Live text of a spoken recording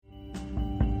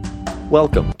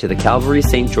Welcome to the Calvary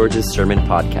St. George's Sermon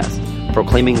Podcast,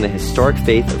 proclaiming the historic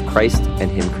faith of Christ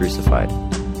and Him crucified.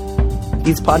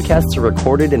 These podcasts are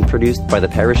recorded and produced by the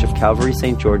parish of Calvary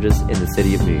St. George's in the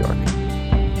city of New York.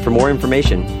 For more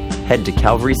information, head to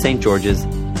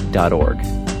calvarystgeorges.org.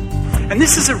 And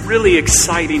this is a really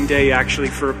exciting day, actually,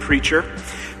 for a preacher,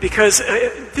 because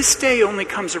this day only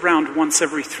comes around once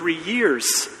every 3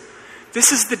 years.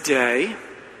 This is the day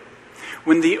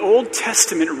when the Old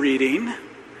Testament reading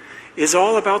is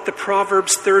all about the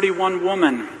Proverbs 31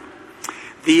 woman,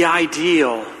 the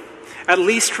ideal, at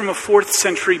least from a 4th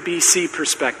century BC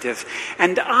perspective.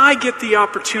 And I get the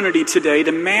opportunity today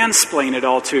to mansplain it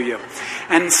all to you.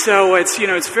 And so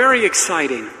it's very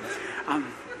exciting.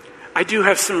 I do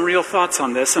have some real thoughts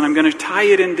on this, and I'm going to tie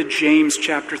it into James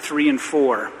chapter 3 and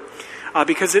 4,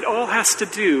 because it all has to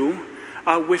do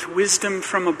with wisdom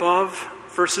from above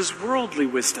versus worldly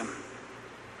wisdom.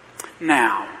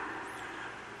 Now,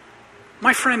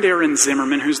 my friend Aaron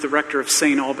Zimmerman, who's the rector of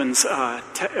St. Albans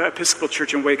Episcopal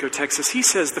Church in Waco, Texas, he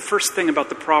says the first thing about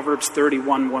the Proverbs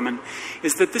 31 woman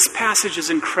is that this passage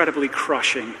is incredibly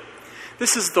crushing.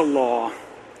 This is the law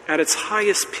at its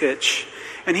highest pitch.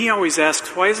 And he always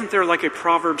asks, why isn't there like a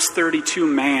Proverbs 32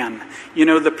 man? You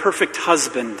know, the perfect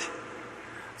husband.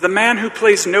 The man who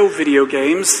plays no video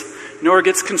games, nor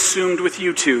gets consumed with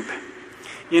YouTube.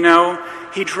 You know,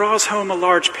 he draws home a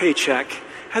large paycheck,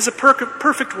 has a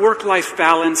perfect work-life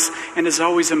balance, and is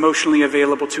always emotionally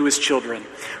available to his children.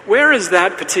 Where is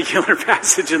that particular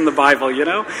passage in the Bible, you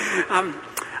know?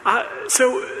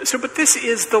 But this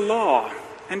is the law,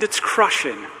 and it's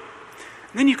crushing.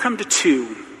 And then you come to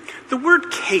 2. The word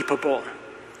capable,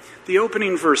 the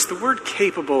opening verse, the word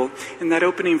capable in that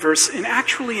opening verse, and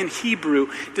actually in Hebrew,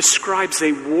 describes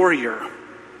a warrior.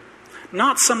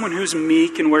 Not someone who's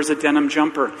meek and wears a denim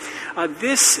jumper.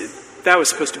 That was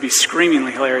supposed to be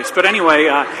screamingly hilarious. But anyway,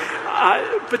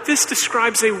 but this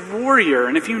describes a warrior.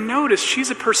 And if you notice,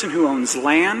 she's a person who owns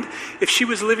land. If she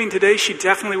was living today, she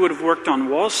definitely would have worked on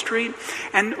Wall Street.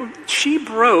 And she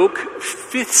broke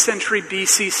 5th century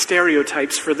BC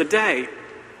stereotypes for the day.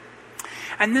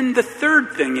 And then the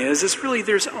third thing is really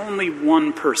there's only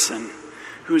one person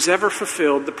who's ever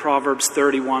fulfilled the Proverbs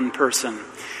 31 person.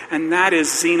 And that is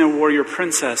Xena, warrior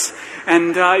princess.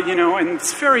 And, and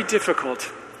it's very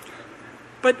difficult.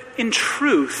 But in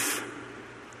truth,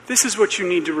 this is what you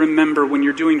need to remember when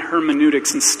you're doing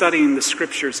hermeneutics and studying the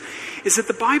scriptures, is that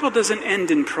the Bible doesn't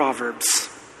end in Proverbs.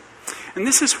 And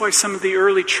this is why some of the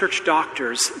early church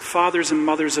doctors, fathers and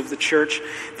mothers of the church,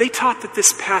 they taught that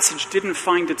this passage didn't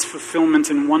find its fulfillment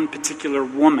in one particular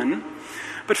woman,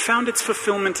 but found its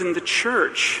fulfillment in the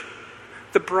church,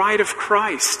 the bride of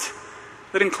Christ,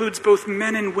 that includes both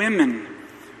men and women,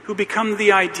 who become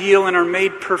the ideal and are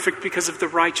made perfect because of the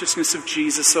righteousness of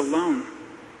Jesus alone.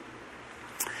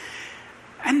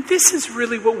 And this is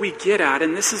really what we get at,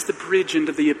 and this is the bridge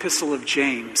into the Epistle of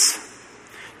James.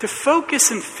 To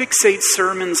focus and fixate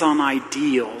sermons on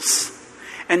ideals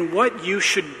and what you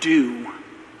should do,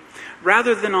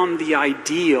 rather than on the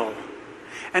ideal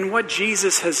and what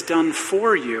Jesus has done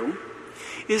for you,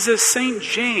 is, as St.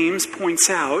 James points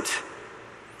out,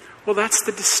 well, that's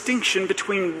the distinction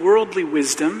between worldly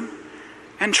wisdom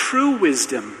and true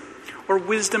wisdom, or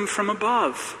wisdom from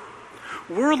above.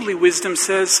 Worldly wisdom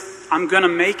says, I'm going to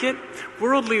make it.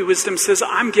 Worldly wisdom says,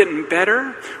 I'm getting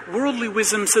better. Worldly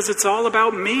wisdom says, it's all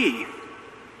about me.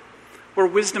 Or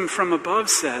wisdom from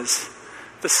above says,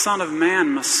 the Son of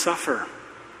Man must suffer,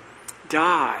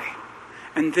 die,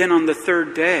 and then on the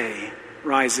 3rd day,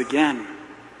 rise again.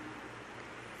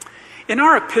 In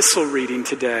our epistle reading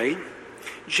today,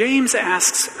 James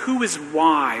asks, who is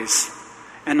wise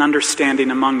and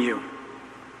understanding among you?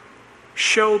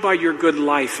 Show by your good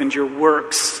life and your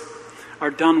works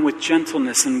are done with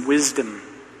gentleness and wisdom.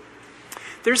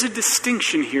 There's a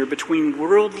distinction here between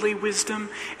worldly wisdom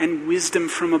and wisdom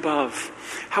from above.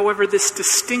 However, this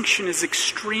distinction is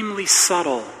extremely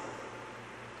subtle.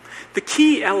 The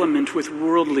key element with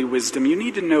worldly wisdom, you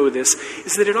need to know this,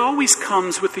 is that it always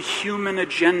comes with a human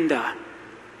agenda.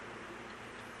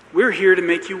 We're here to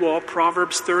make you all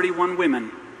Proverbs 31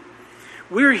 women.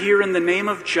 We're here in the name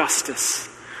of justice.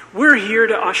 We're here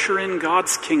to usher in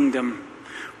God's kingdom.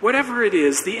 Whatever it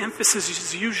is, the emphasis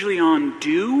is usually on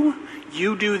you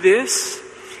do this,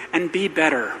 and be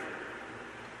better.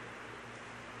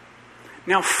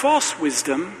 Now, false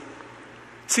wisdom,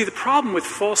 see, the problem with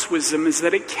false wisdom is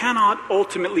that it cannot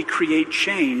ultimately create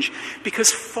change,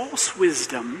 because false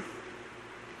wisdom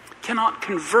cannot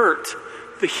convert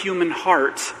the human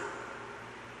heart.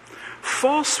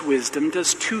 False wisdom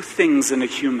does 2 things in a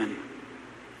human.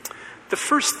 The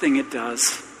first thing it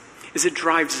does is it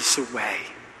drives us away.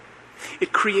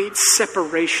 It creates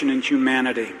separation in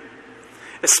humanity,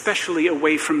 especially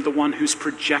away from the one who's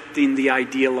projecting the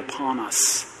ideal upon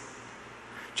us.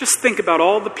 Just think about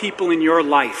all the people in your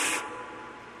life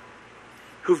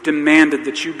who've demanded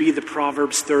that you be the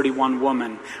Proverbs 31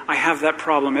 woman. I have that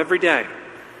problem every day.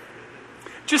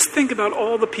 Just think about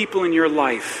all the people in your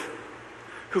life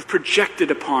who've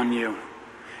projected upon you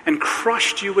and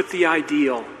crushed you with the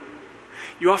ideal.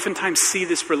 You oftentimes see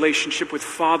this relationship with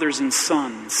fathers and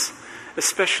sons,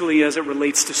 especially as it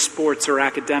relates to sports or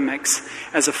academics,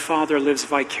 as a father lives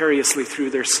vicariously through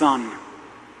their son.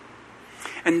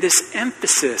 And this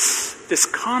emphasis, this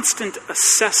constant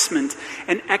assessment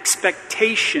and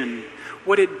expectation,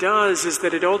 what it does is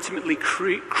that it ultimately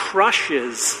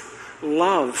crushes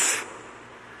love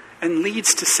and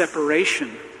leads to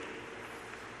separation.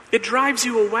 It drives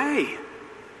you away.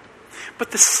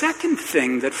 But the second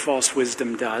thing that false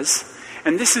wisdom does,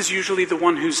 and this is usually the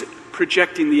one who's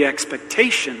projecting the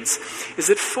expectations, is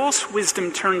that false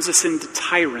wisdom turns us into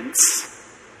tyrants.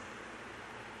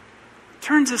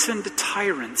 Turns us into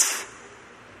tyrants.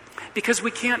 Because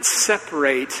we can't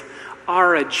separate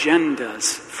our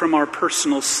agendas from our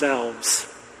personal selves.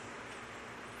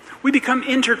 We become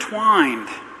intertwined.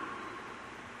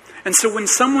 And so when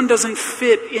someone doesn't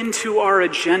fit into our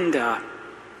agenda,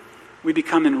 we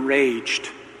become enraged.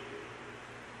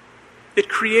 It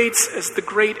creates, as the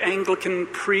great Anglican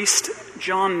priest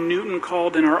John Newton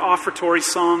called in our offertory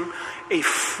song, a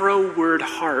froward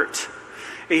heart,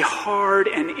 a hard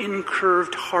and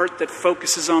incurved heart that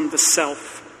focuses on the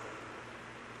self.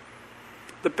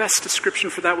 The best description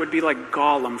for that would be like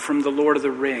Gollum from The Lord of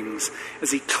the Rings,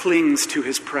 as he clings to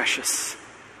his precious.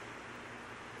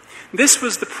 This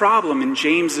was the problem in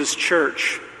James's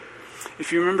church.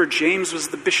 If you remember, James was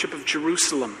the bishop of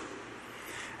Jerusalem.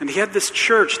 And he had this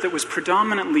church that was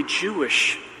predominantly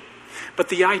Jewish. But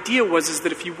the idea was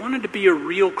that if you wanted to be a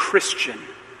real Christian,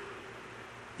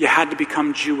 you had to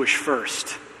become Jewish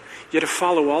first. You had to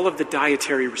follow all of the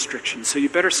dietary restrictions. So you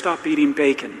better stop eating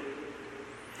bacon.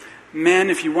 Men,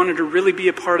 if you wanted to really be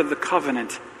a part of the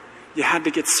covenant, you had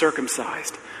to get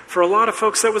circumcised. For a lot of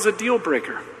folks, that was a deal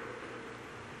breaker.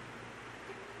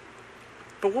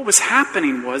 But what was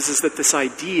happening is that this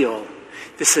ideal,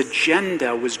 this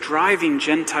agenda was driving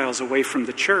Gentiles away from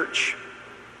the church.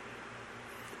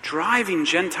 Driving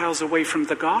Gentiles away from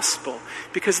the gospel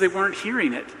because they weren't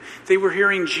hearing it. They were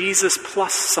hearing Jesus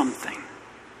plus something.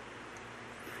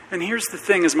 And here's the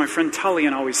thing, as my friend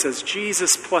Tullian always says,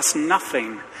 Jesus plus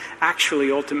nothing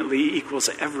actually ultimately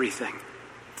equals everything.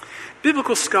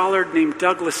 Biblical scholar named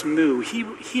Douglas Moo,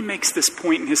 he makes this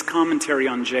point in his commentary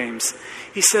on James.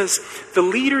 He says, the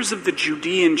leaders of the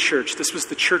Judean church, this was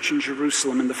the church in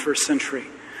Jerusalem in the first century,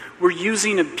 were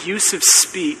using abusive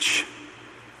speech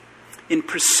in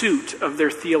pursuit of their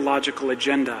theological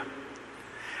agenda.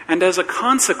 And as a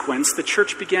consequence, the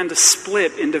church began to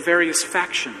split into various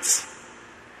factions.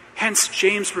 Hence,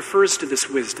 James refers to this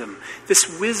wisdom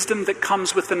that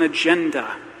comes with an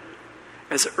agenda,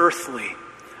 as earthly,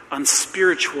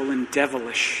 unspiritual, and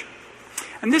devilish.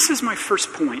 And this is my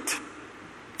first point.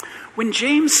 When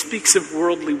James speaks of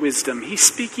worldly wisdom, he's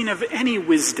speaking of any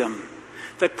wisdom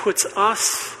that puts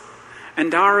us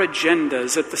and our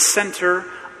agendas at the center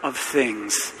of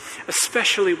things,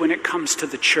 especially when it comes to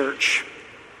the church.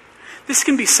 This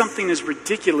can be something as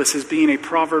ridiculous as being a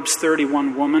Proverbs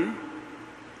 31 woman,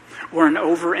 or an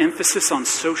overemphasis on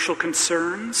social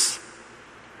concerns,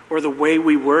 or the way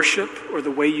we worship, or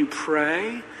the way you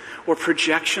pray, or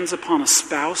projections upon a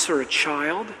spouse or a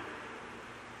child,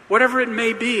 whatever it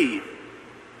may be.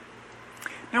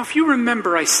 Now, if you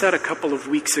remember, I said a couple of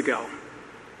weeks ago,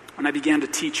 when I began to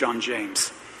teach on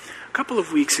James, a couple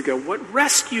of weeks ago, what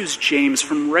rescues James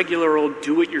from regular old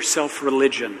do-it-yourself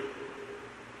religion,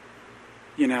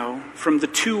 from the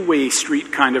two-way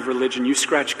street kind of religion, you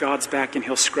scratch God's back and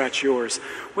he'll scratch yours.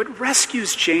 What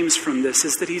rescues James from this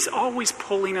is that he's always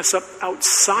pulling us up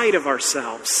outside of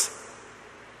ourselves.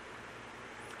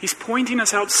 He's pointing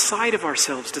us outside of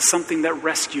ourselves to something that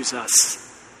rescues us.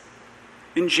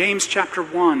 In James chapter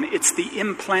 1, it's the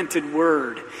implanted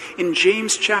word. In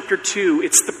James chapter 2,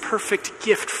 it's the perfect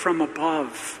gift from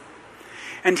above.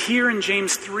 And here in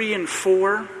James 3 and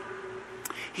 4,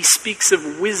 he speaks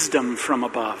of wisdom from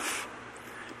above.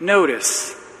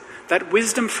 Notice that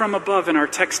wisdom from above in our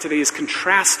text today is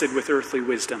contrasted with earthly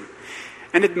wisdom.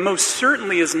 And it most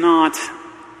certainly is not,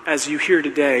 as you hear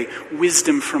today,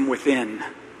 wisdom from within.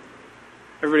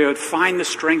 Everybody would find the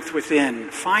strength within,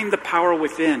 find the power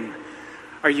within.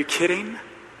 Are you kidding?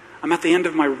 I'm at the end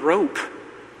of my rope.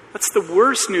 That's the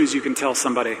worst news you can tell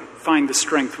somebody. Find the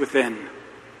strength within.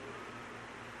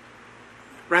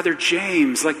 Rather,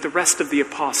 James, like the rest of the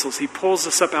apostles, he pulls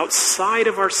us up outside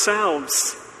of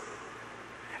ourselves.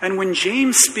 And when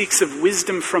James speaks of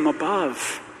wisdom from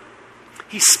above,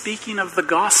 he's speaking of the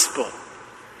gospel.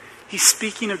 He's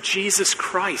speaking of Jesus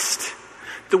Christ,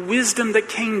 the wisdom that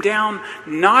came down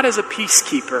not as a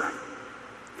peacekeeper,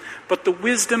 but the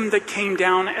wisdom that came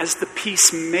down as the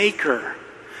peacemaker,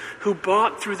 who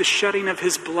bought through the shedding of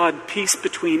his blood peace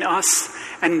between us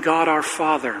and God our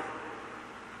Father.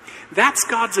 That's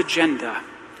God's agenda,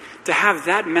 to have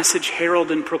that message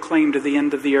heralded and proclaimed to the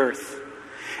end of the earth.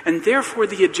 And therefore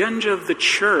the agenda of the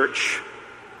church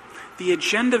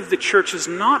is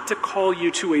not to call you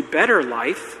to a better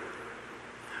life,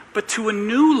 but to a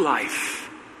new life.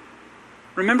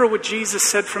 Remember what Jesus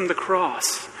said from the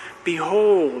cross.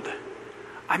 Behold,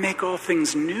 I make all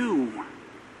things new.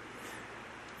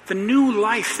 The new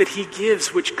life that he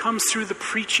gives, which comes through the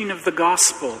preaching of the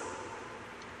gospel.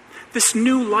 This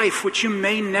new life which you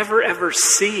may never ever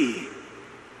see,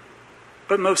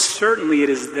 but most certainly it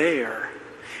is there.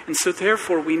 And so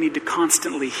therefore we need to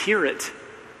constantly hear it.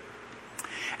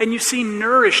 And you see,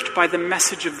 nourished by the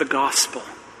message of the gospel,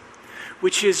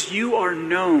 which is you are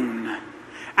known,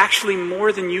 actually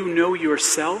more than you know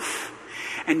yourself,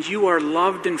 and you are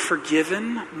loved and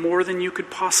forgiven more than you could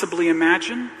possibly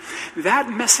imagine. That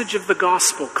message of the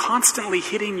gospel constantly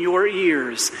hitting your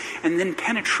ears and then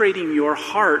penetrating your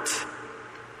heart,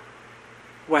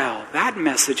 well, that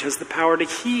message has the power to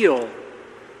heal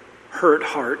hurt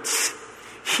hearts,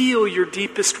 heal your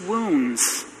deepest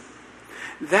wounds.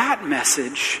 That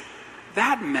message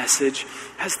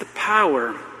has the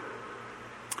power.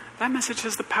 That message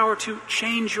has the power to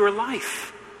change your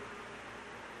life.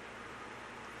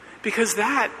 Because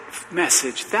that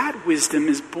message, that wisdom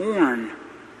is born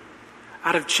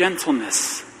out of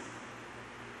gentleness.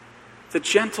 The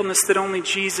gentleness that only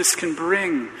Jesus can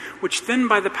bring, which then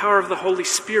by the power of the Holy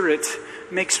Spirit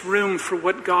makes room for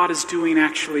what God is doing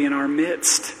actually in our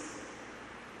midst.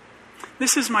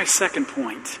 This is my second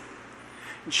point.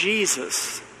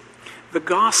 Jesus, the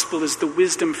gospel is the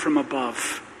wisdom from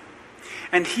above.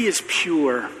 And he is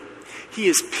pure. He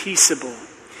is peaceable.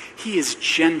 He is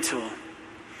gentle.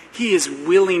 He is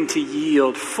willing to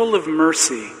yield, full of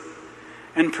mercy,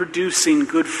 and producing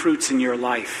good fruits in your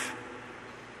life,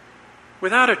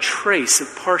 without a trace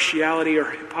of partiality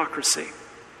or hypocrisy.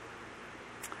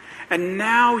 And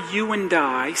now you and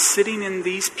I, sitting in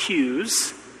these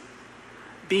pews,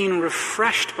 being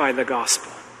refreshed by the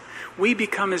gospel, we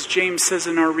become, as James says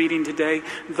in our reading today,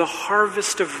 the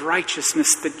harvest of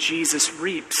righteousness that Jesus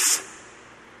reaps.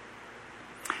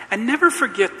 And never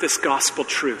forget this gospel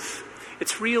truth.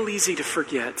 It's real easy to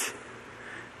forget.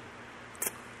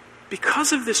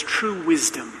 Because of this true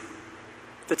wisdom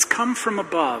that's come from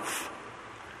above,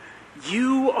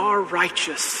 you are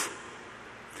righteous.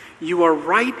 You are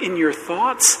right in your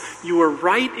thoughts, you are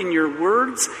right in your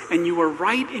words, and you are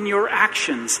right in your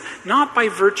actions. Not by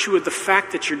virtue of the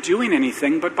fact that you're doing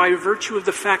anything, but by virtue of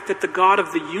the fact that the God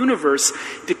of the universe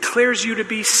declares you to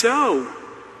be so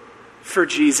for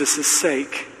Jesus'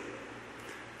 sake.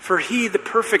 For he, the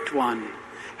perfect one,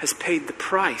 has paid the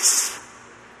price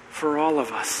for all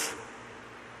of us.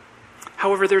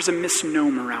 However, there's a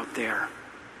misnomer out there.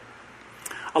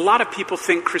 A lot of people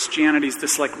think Christianity is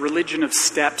this like religion of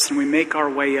steps, and we make our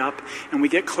way up and we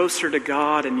get closer to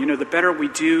God, and the better we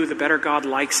do, the better God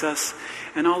likes us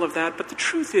and all of that. But the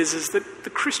truth is that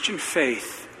the Christian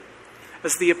faith,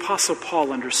 as the Apostle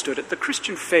Paul understood it, the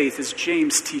Christian faith, as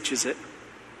James teaches it,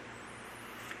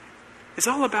 is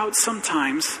all about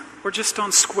sometimes we're just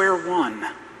on square one.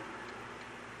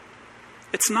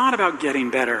 It's not about getting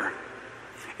better.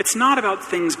 It's not about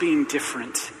things being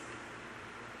different.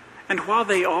 And while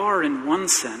they are in one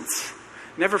sense,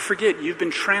 never forget you've been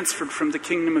transferred from the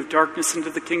kingdom of darkness into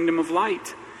the kingdom of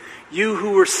light. You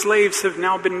who were slaves have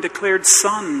now been declared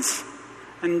sons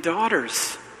and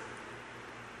daughters.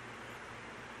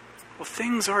 Well,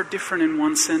 things are different in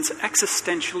one sense.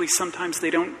 Existentially, sometimes they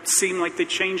don't seem like they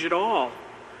change at all.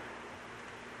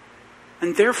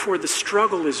 And therefore, the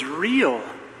struggle is real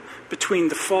between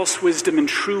the false wisdom and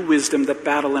true wisdom that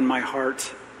battle in my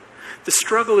heart. The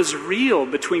struggle is real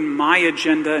between my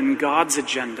agenda and God's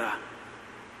agenda.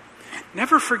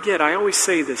 Never forget, I always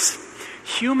say this,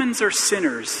 humans are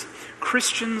sinners.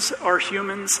 Christians are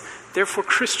humans, therefore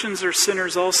Christians are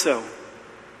sinners also.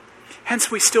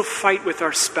 Hence we still fight with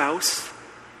our spouse.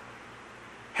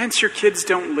 Hence your kids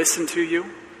don't listen to you.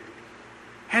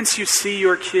 Hence you see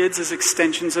your kids as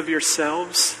extensions of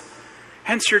yourselves.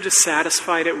 Hence you're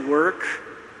dissatisfied at work,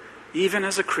 even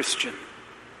as a Christian.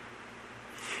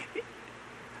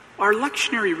 Our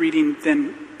lectionary reading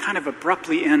then kind of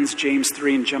abruptly ends James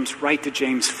 3 and jumps right to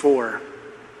James 4.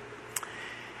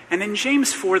 And in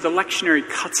James 4, the lectionary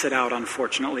cuts it out,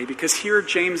 unfortunately, because here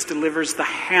James delivers the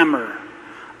hammer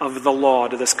of the law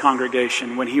to this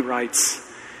congregation when he writes,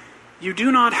 "You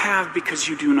do not have because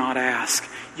you do not ask.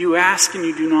 You ask and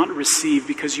you do not receive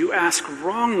because you ask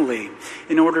wrongly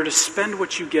in order to spend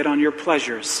what you get on your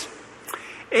pleasures."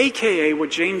 AKA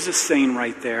what James is saying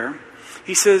right there.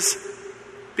 He says,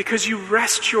 because you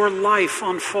rest your life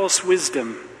on false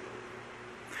wisdom,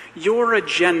 your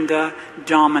agenda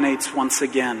dominates once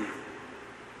again.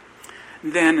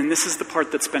 Then, and this is the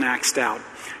part that's been axed out,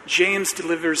 James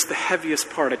delivers the heaviest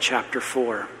part of chapter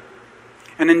 4,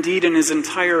 and indeed in his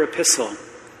entire epistle.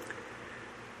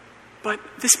 But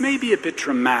this may be a bit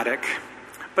dramatic,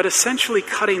 but essentially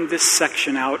cutting this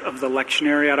section out of the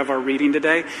lectionary, out of our reading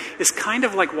today, is kind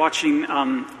of like watching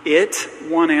It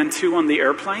 1 and 2 on the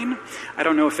airplane. I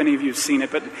don't know if any of you have seen it,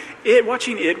 but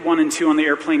watching It 1 and 2 on the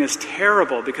airplane is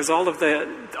terrible because all of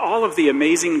the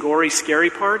amazing, gory, scary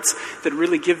parts that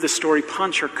really give the story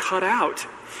punch are cut out.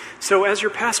 So as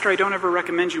your pastor, I don't ever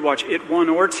recommend you watch It 1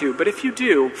 or 2, but if you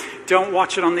do, don't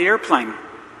watch it on the airplane.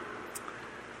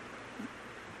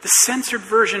 The censored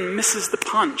version misses the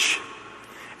punch.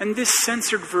 And this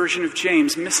censored version of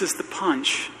James misses the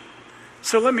punch.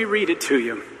 So let me read it to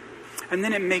you. And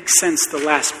then it makes sense, the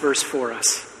last verse for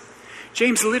us.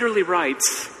 James literally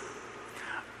writes,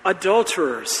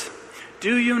 "Adulterers,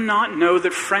 do you not know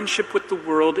that friendship with the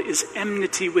world is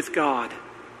enmity with God?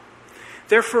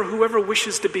 Therefore, whoever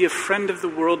wishes to be a friend of the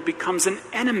world becomes an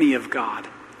enemy of God.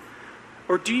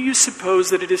 Or do you suppose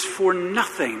that it is for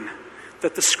nothing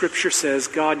that the Scripture says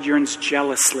God yearns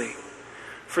jealously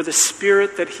for the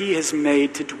Spirit that He has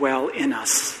made to dwell in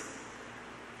us?"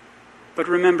 But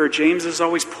remember, James is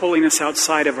always pulling us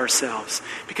outside of ourselves.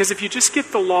 Because if you just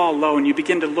get the law alone, you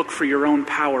begin to look for your own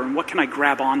power and what can I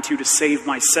grab onto to save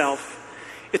myself?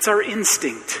 It's our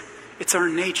instinct. It's our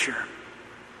nature.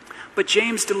 But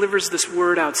James delivers this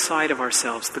word outside of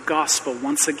ourselves, the gospel,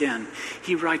 once again.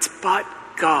 He writes, but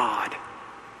God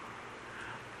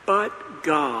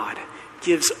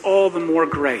gives all the more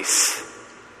grace.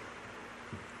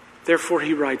 Therefore,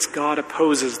 he writes, God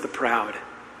opposes the proud,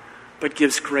 but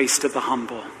gives grace to the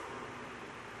humble.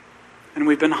 And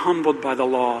we've been humbled by the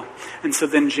law. And so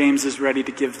then James is ready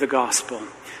to give the gospel,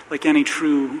 like any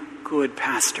true, good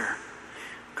pastor.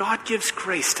 God gives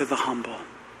grace to the humble.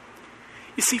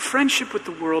 You see, friendship with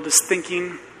the world is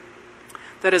thinking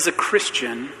that as a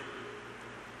Christian,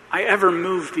 I ever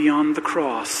move beyond the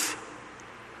cross.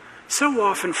 So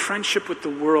often, friendship with the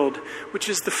world, which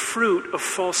is the fruit of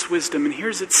false wisdom, and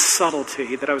here's its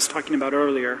subtlety that I was talking about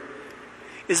earlier,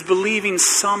 is believing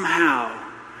somehow,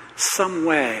 some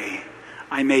way,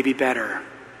 I may be better.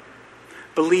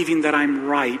 Believing that I'm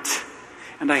right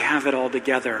and I have it all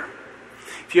together.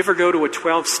 If you ever go to a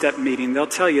 12-step meeting, they'll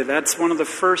tell you that's one of the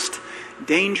first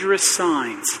dangerous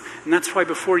signs. And that's why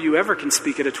before you ever can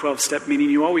speak at a 12-step meeting,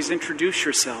 you always introduce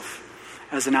yourself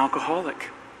as an alcoholic.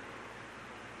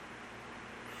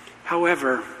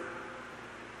 However,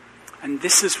 and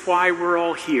this is why we're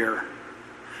all here,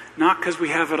 not because we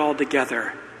have it all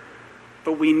together,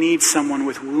 but we need someone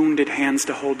with wounded hands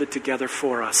to hold it together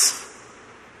for us.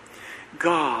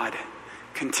 God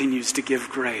continues to give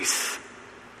grace,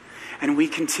 and we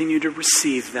continue to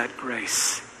receive that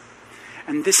grace.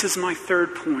 And this is my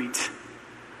third point.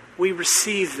 We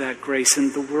receive that grace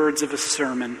in the words of a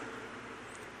sermon,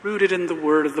 rooted in the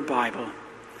word of the Bible.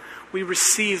 We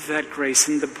receive that grace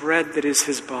in the bread that is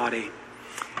His body.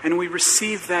 And we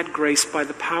receive that grace by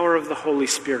the power of the Holy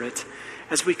Spirit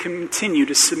as we continue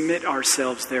to submit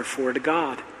ourselves, therefore, to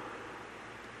God.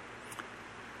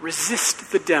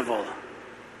 Resist the devil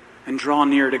and draw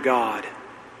near to God.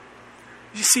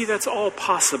 You see, that's all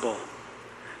possible.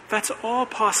 That's all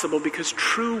possible because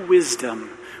true wisdom,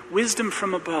 wisdom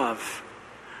from above,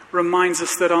 reminds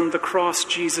us that on the cross,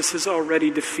 Jesus has already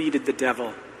defeated the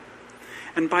devil.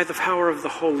 And by the power of the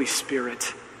Holy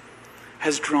Spirit,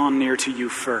 has drawn near to you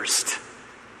first.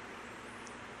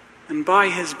 And by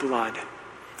His blood,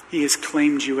 He has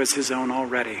claimed you as His own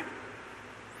already.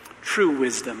 True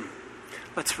wisdom.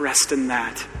 Let's rest in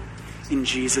that. In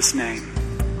Jesus' name,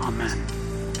 amen.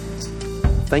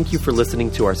 Thank you for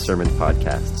listening to our sermon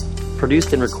podcast,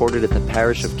 produced and recorded at the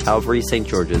parish of Calvary St.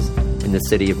 George's in the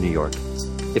city of New York.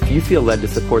 If you feel led to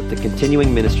support the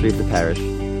continuing ministry of the parish,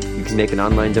 you can make an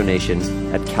online donation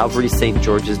at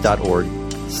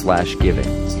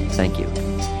calvarystgeorges.org/giving. Thank you.